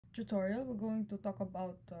tutorial, we're going to talk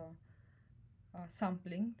about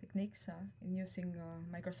sampling techniques in using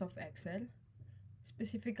Microsoft Excel,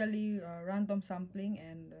 specifically random sampling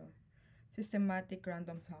and systematic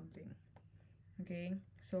random sampling. Okay,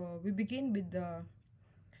 so we begin with the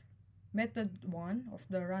method 1 of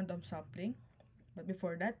the random sampling. But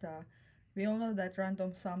before that, we all know that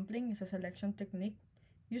random sampling is a selection technique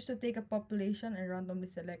used to take a population and randomly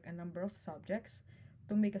select a number of subjects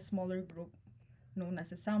to make a smaller group known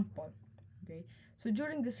as a sample. Okay, so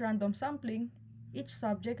during this random sampling, each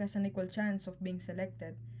subject has an equal chance of being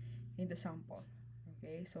selected in the sample.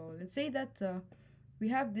 Okay, so let's say that we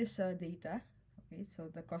have this data. Okay, so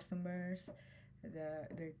the customers,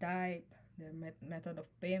 their type, their method of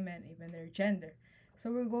payment, even their gender.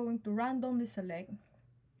 So we're going to randomly select.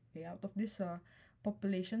 Okay, out of this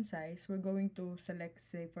population size, we're going to select,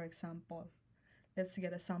 say for example, let's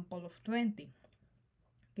get a sample of 20.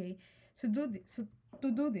 Okay, so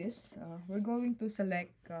to do this, we're going to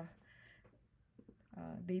select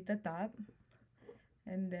data tab,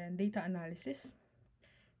 and then data analysis,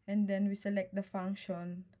 and then we select the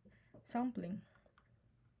function sampling.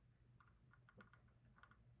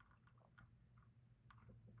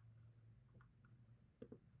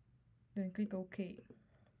 Then click OK.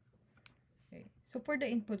 Okay, so for the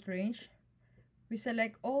input range, we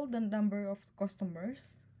select all the number of customers.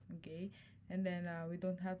 Okay, and then we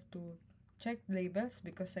don't have to check labels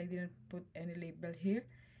because I didn't put any label here.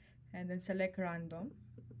 And then select random.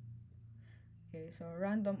 Okay, so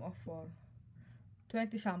random of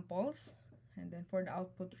 20 samples. And then for the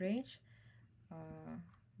output range,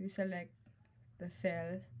 we select the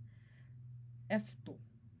cell F2.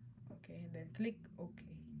 Okay, and then click OK.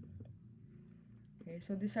 Okay,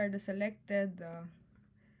 so these are the selected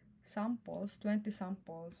samples, 20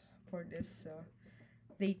 samples for this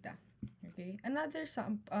data. Okay,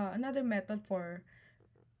 another method for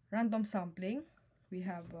random sampling, we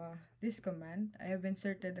have this command. I have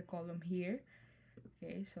inserted the column here.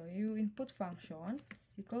 Okay, so you input function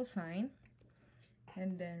equal sign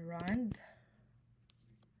and then rand,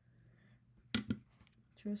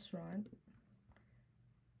 choose rand,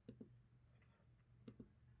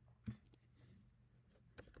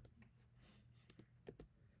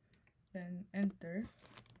 then enter.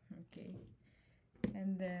 Okay,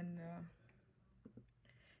 and then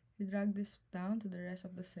you drag this down to the rest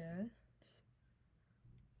of the cell,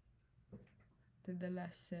 to the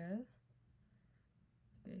last cell.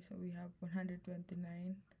 Okay, so we have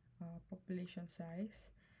 129 population size.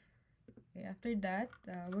 Okay, after that,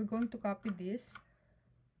 we're going to copy this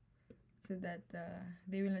so that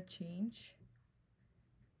they will not change.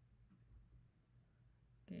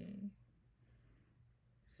 Okay,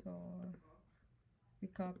 so we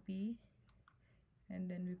copy and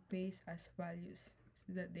then we paste as values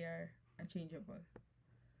so that they are unchangeable.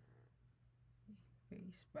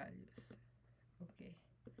 Paste values. Okay,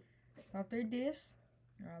 after this,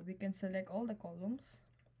 we can select all the columns,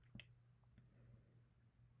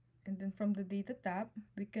 and then from the data tab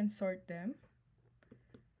we can sort them,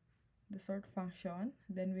 the sort function.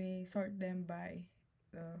 Then we sort them by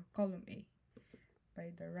column A,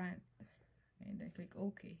 by the rank, and then click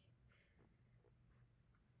OK.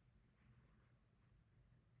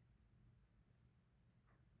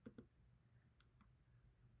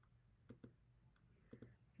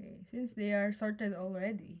 Okay, since they are sorted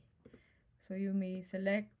already, so you may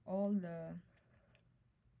select all the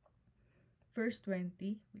first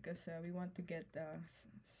 20 because we want to get a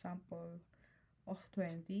sample of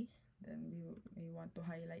 20. Then we want to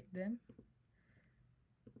highlight them.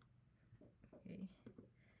 Okay,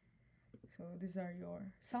 so these are your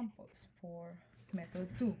samples for method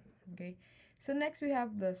 2. Okay, so next we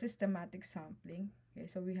have the systematic sampling. Okay,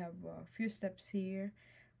 so we have a few steps here.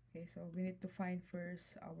 Okay, so we need to find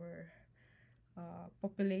first our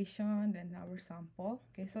population, then our sample.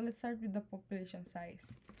 Okay, so let's start with the population size.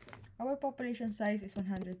 Our population size is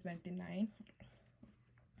 129.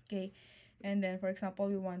 Okay, and then for example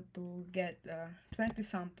we want to get 20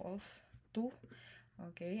 samples too.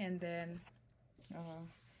 Okay, and then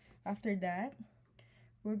after that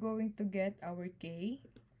we're going to get our K.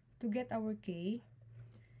 To get our K,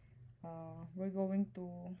 we're going to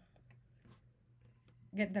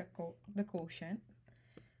get the quotient.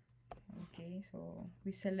 Okay, so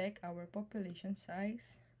we select our population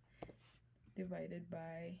size divided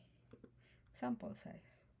by sample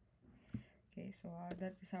size. Okay, so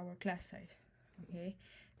that is our class size. Okay,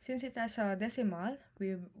 since it has a decimal,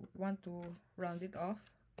 we want to round it off.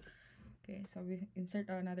 Okay, so we insert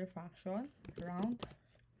another function, round.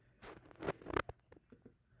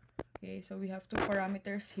 Okay, so we have two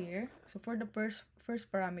parameters here. So for the first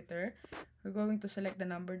parameter, we're going to select the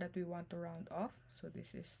number that we want to round off. So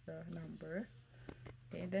this is the number.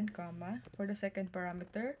 Okay, then comma. For the second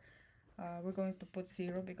parameter, we're going to put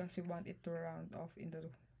 0 because we want it to round off into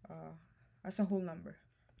as a whole number.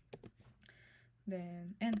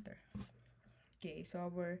 Then enter. Okay, so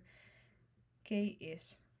our k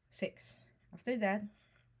is 6. After that,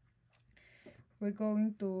 we're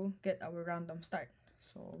going to get our random start.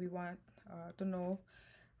 So we want to know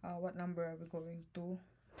what number are we going to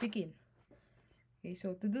begin. Okay,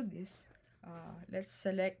 so to do this, let's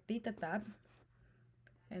select data tab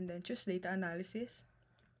and then choose data analysis.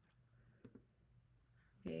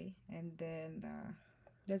 Okay, and then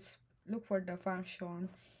let's look for the function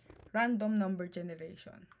random number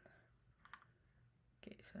generation.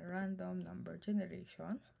 Okay, so random number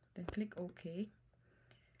generation, then click OK.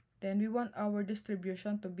 Then we want our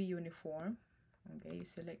distribution to be uniform. Okay, you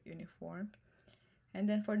select uniform. And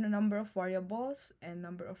then for the number of variables and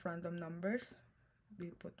number of random numbers, we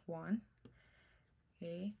put 1.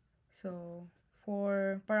 Okay, so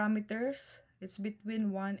for parameters, it's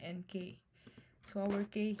between 1 and k. So our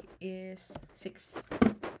k is 6.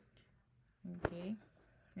 Okay,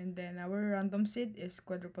 and then our random seed is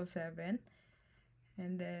quadruple 7.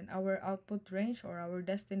 And then our output range or our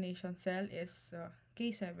destination cell is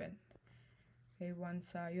K7. Okay,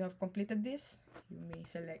 once you have completed this, you may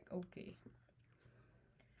select OK.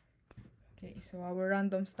 Okay, so our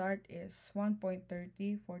random start is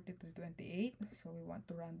 1.30, 4328. So we want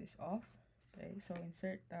to round this off. Okay, so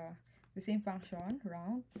insert the same function,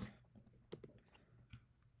 round.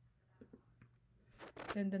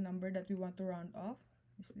 Then the number that we want to round off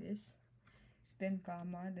is this. Then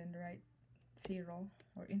comma, then write 0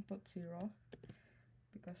 or input 0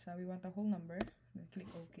 because we want a whole number. Then click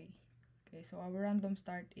OK. Okay, so our random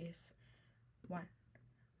start is 1.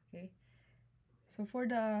 Okay, so for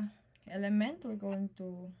the element, we're going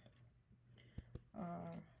to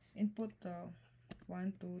input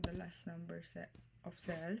 1 to the last number set of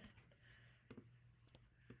cell.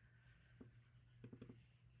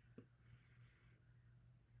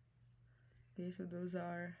 Okay, so those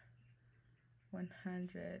are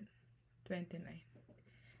 129.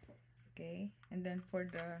 Okay, and then for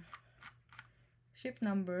the shift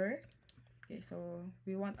number, okay, so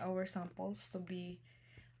we want our samples to be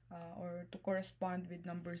or to correspond with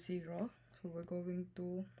number 0. So we're going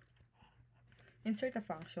to insert a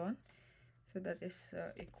function. So that is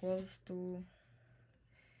equals to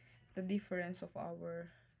the difference of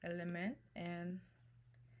our element and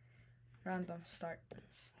random start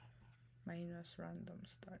minus random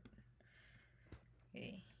start.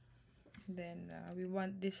 Okay, then we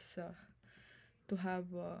want this to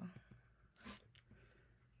have a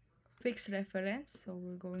fixed reference, so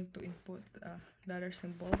we're going to input a dollar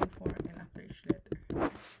symbol before and after each letter.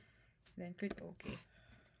 Then click OK.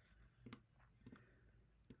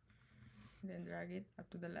 Then drag it up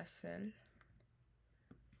to the last cell.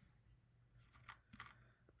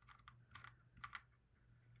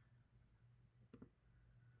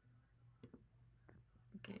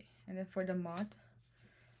 Okay, and then for the mod,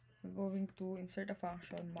 we're going to insert a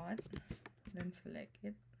function mod, then select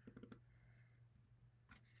it.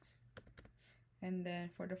 And then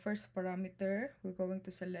for the first parameter, we're going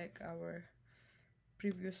to select our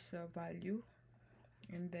previous value,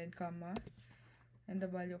 and then comma, and the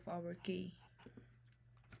value of our k.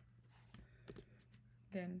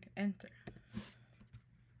 Then enter.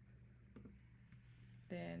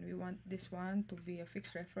 Then we want this one to be a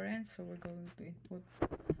fixed reference, so we're going to input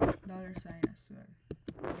dollar sign as well,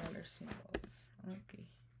 dollar symbol. Okay,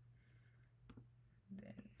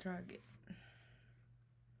 then drag it.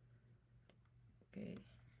 Okay,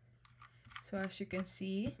 so as you can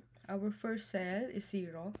see, our first cell is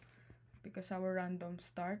 0 because our random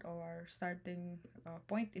start or our starting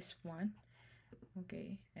point is 1.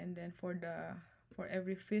 Okay, and then for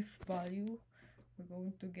every fifth value, we're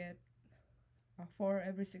going to get for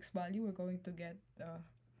every sixth value, we're going to get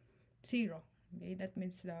 0. Okay, that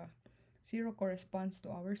means the 0 corresponds to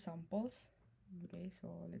our samples. Okay,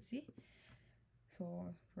 so let's see.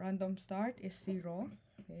 So random start is 0.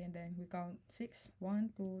 Okay, and then we count 6.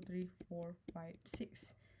 1, 2, 3, 4, 5,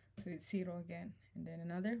 6. So it's 0 again. And then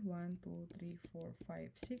another 1, 2, 3, 4,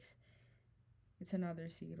 5, 6. It's another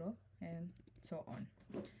 0, and so on.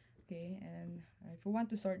 Okay, and if we want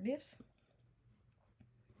to sort this,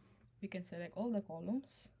 we can select all the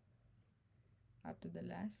columns up to the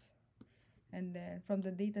last. And then from the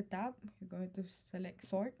data tab, you're going to select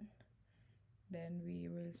sort. Then we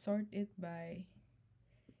will sort it by,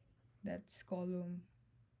 that's column,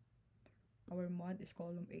 our mod is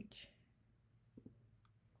column H.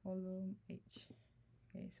 column H.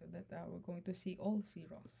 Okay, so that we're going to see all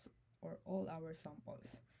zeros or all our samples.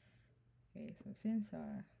 Okay, so since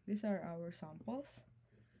these are our samples,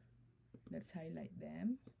 let's highlight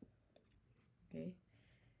them. Okay,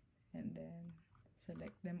 and then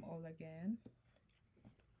select them all again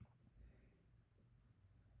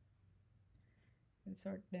and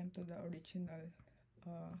sort them to the original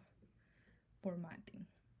formatting.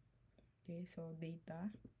 Okay, so data,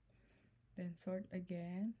 then sort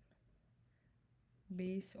again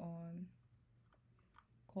based on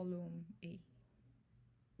column A,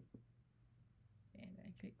 and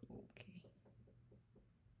I click OK.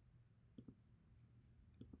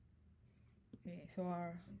 Okay, so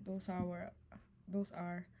those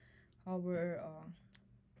are our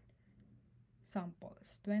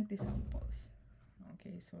samples, 20 samples.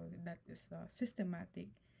 Okay, so that is systematic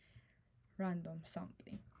random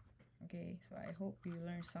sampling. Okay, so I hope you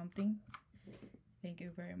learned something. Thank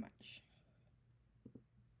you very much.